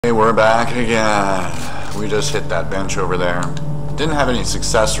Okay, we're back again. We just hit that bench over there. Didn't have any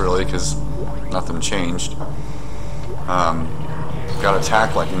success really because nothing changed. Got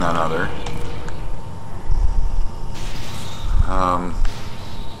attacked like none other.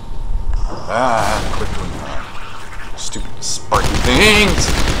 Quit doing that. Stupid sparky things!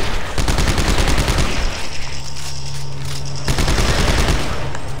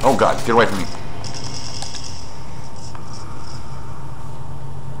 Oh god, get away from me.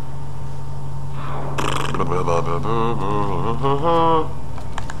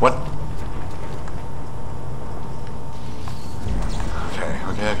 What? Okay.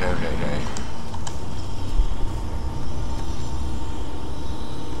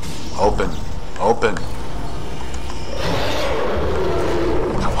 Open.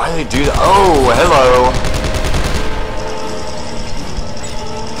 Why do they do that? Oh, hello.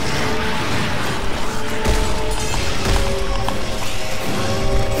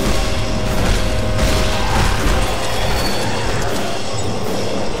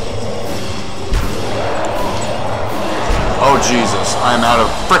 Oh Jesus, I'm out of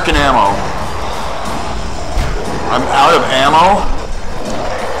frickin' ammo. I'm out of ammo?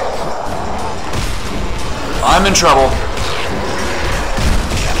 I'm in trouble.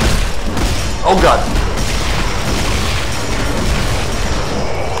 Oh god.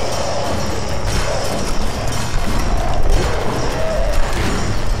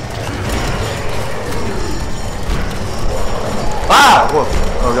 Ah! Whoa.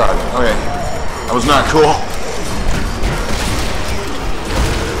 Oh god. Okay. That was not cool.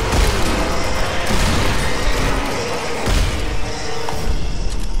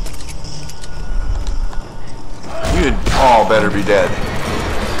 You all better be dead.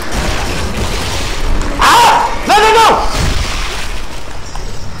 Ah! No!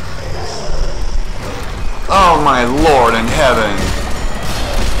 Oh my Lord in heaven.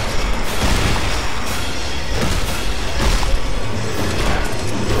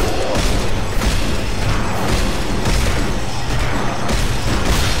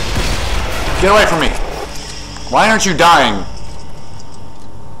 Get away from me. Why aren't you dying?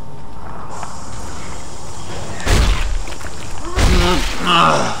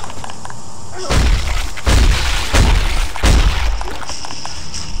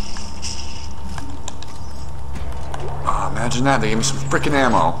 Oh, imagine that. They gave me some freaking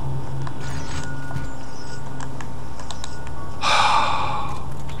ammo.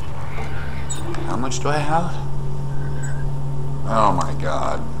 How much do I have? Oh my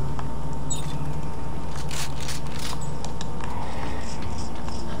god.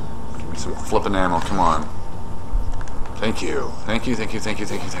 Give me some flipping ammo. Come on. Thank you. Thank you.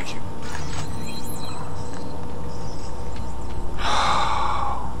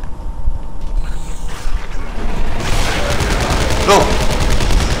 Go!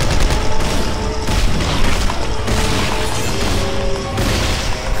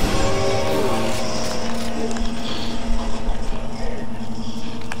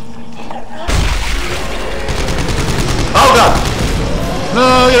 Oh god!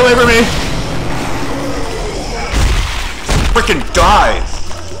 No, get away from me! Frickin' die!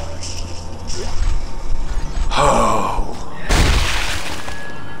 Oh.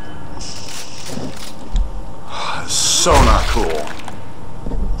 So not cool.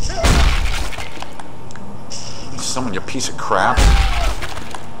 Someone, you piece of crap.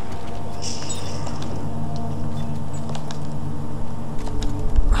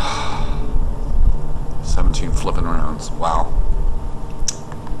 Flipping rounds. Wow.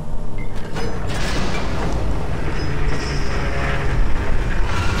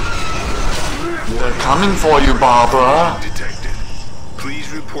 They're coming for you, Barbara. Detected.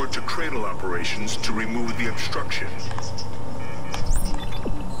 Please report to cradle operations to remove the obstruction.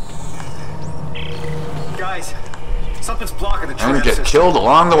 Guys, something's blocking the tram And get system. killed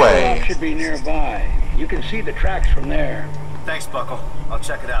along the way. Should be nearby. You can see the tracks from there. Thanks, Buckle. I'll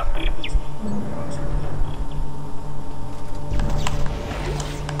check it out.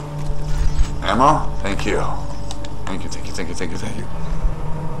 Ammo? Thank you. Thank you.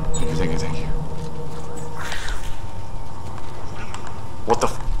 What the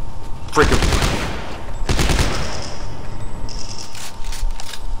frickin'?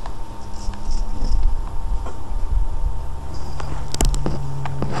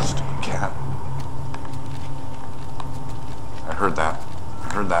 Stupid cat. I heard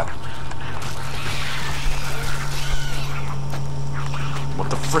that. What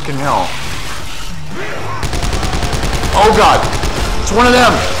the frickin' hell? Oh god! It's one of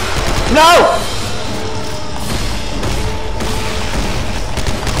them! No!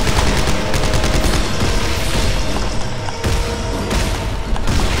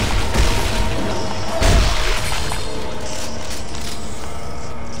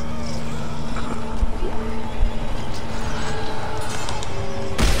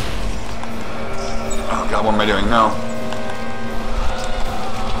 What am I doing? No.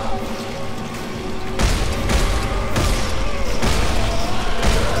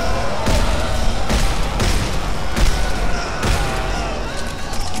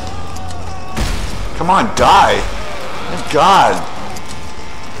 Come on, die! My God!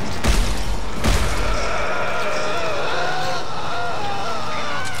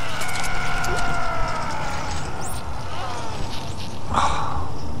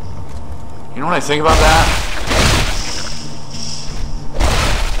 You know what I think about that?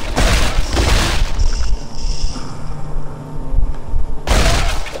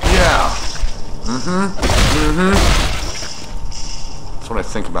 Yeah. That's what I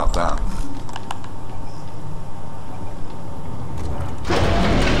think about that.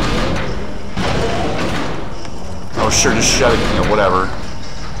 Oh, sure, just shut it, you know, whatever.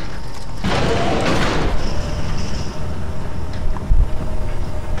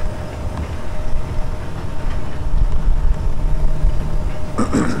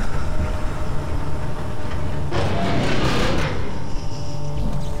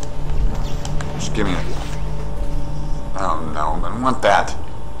 Just give me it. Oh, no, I don't want that.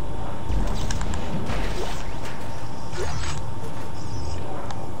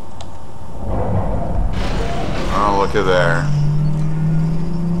 Oh, look at there.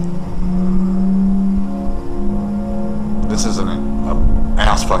 This isn't a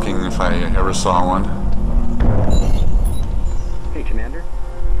ass fucking if I ever saw one. Hey, Commander.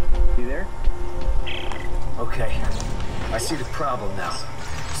 You there? Okay. I see the problem now.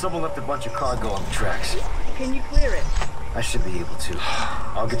 Someone left a bunch of cargo on the tracks. Can you clear it? I should be able to.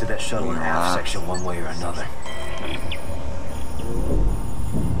 I'll get to that shuttle in half section one way or another.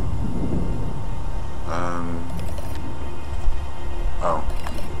 Oh.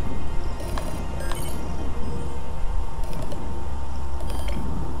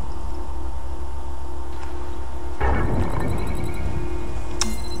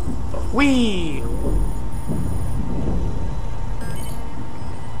 Whee!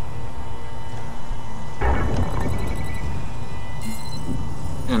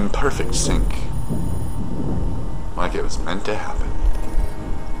 In perfect sync. Like it was meant to happen.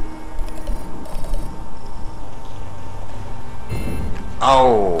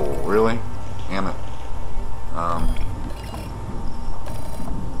 Oh, really? Damn it. No.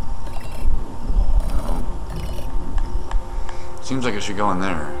 Seems like it should go in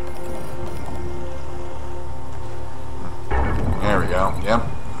there. There we go. Yep.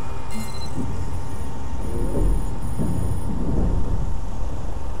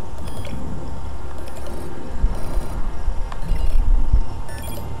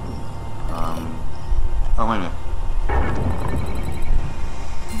 Oh, wait a minute.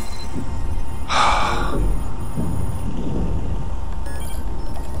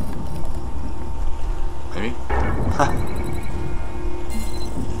 Maybe?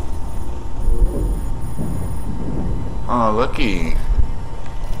 Oh, looky.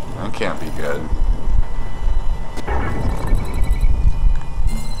 That can't be good.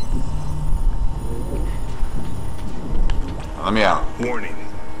 Let me out. Warning.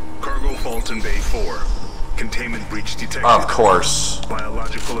 Cargo fault in Bay 4. Containment breach detected. Of course.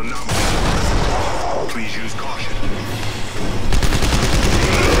 Biological anomaly. Please use caution.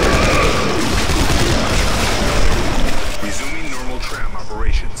 Resuming normal tram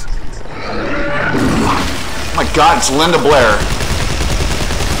operations. Oh my God, it's Linda Blair.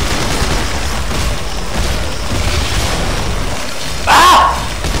 Ah!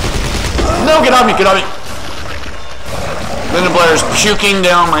 No, get on me, get on me. Linda Blair's puking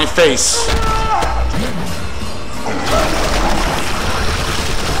down my face.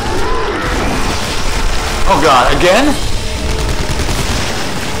 Oh God, again?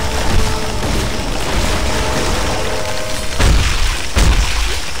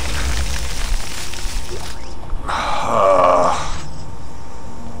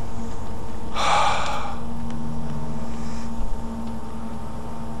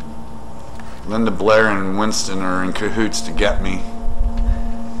 Linda Blair and Winston are in cahoots to get me.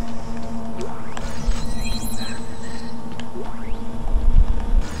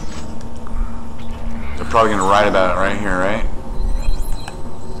 They're probably gonna write about it right here, right?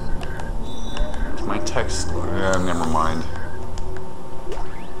 It's my text. Never mind.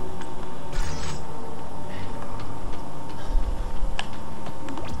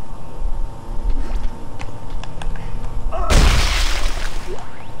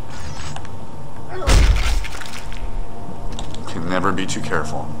 Never be too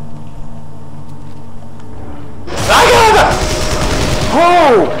careful.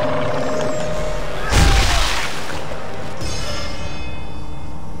 Oh!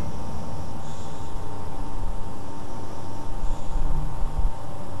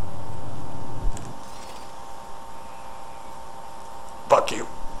 Fuck you.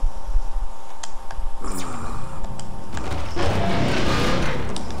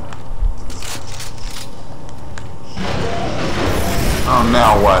 Oh,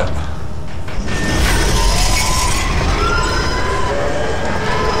 now what?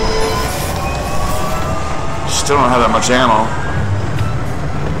 Still don't have that much ammo.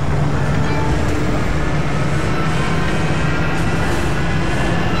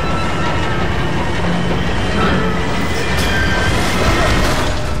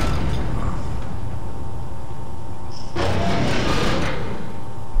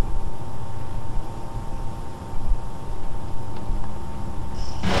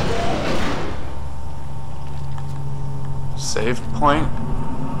 Save point?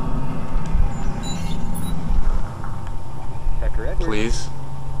 Dr. Edwards, Please?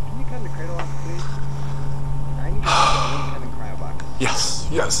 can you come to Cradle Lock, please? I need to come in cryo box. Yes,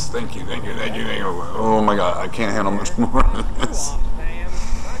 yes, thank you, thank you, thank you, thank you. Oh my god, I can't handle much more of this.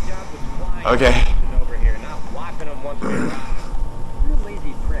 Okay. Over here, not wiping them once we're around. You're a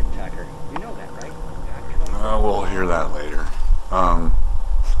lazy prick, Tucker. You know that, right? We'll hear that later.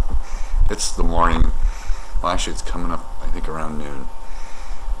 It's the morning. Well, actually, it's coming up, I think, around noon.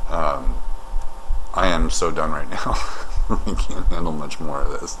 I am so done right now. I can't handle much more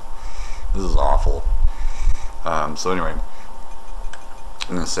of this. This is awful. So anyway, I'm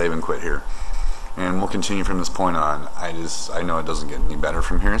going to save and quit here. And we'll continue from this point on. I know it doesn't get any better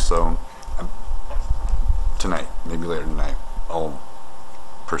from here, so tonight, maybe later tonight, I'll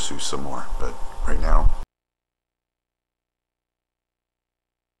pursue some more. But right now,